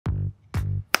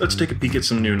Let's take a peek at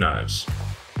some new knives.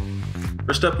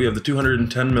 First up, we have the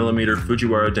 210mm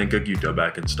Fujiwara Denka Gyuto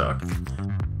back in stock.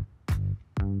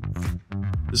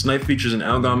 This knife features an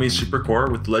Algami super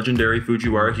core with legendary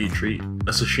Fujiwara heat treat,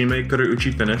 a sashimi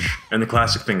Kurouchi finish, and the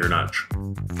classic finger notch.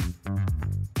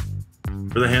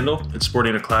 For the handle, it's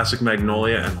sporting a classic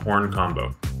magnolia and horn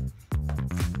combo.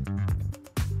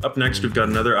 Up next, we've got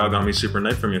another Algami super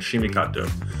knife from Yoshimi Kato.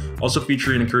 Also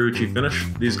featuring a Kurouchi finish,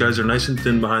 these guys are nice and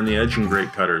thin behind the edge and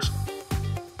great cutters.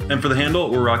 And for the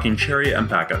handle, we're rocking cherry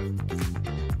alpaca.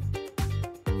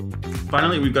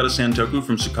 Finally, we've got a Santoku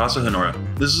from Tsukasa Hinoura.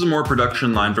 This is a more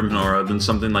production line from Hinoura than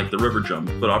something like the River Jump,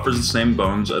 but offers the same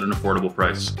bones at an affordable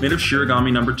price. Made of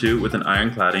Shirogami No. 2 with an iron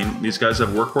cladding, these guys have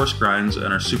workhorse grinds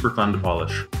and are super fun to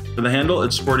polish. For the handle,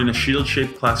 it's sporting a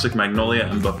shield-shaped classic magnolia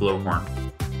and buffalo horn.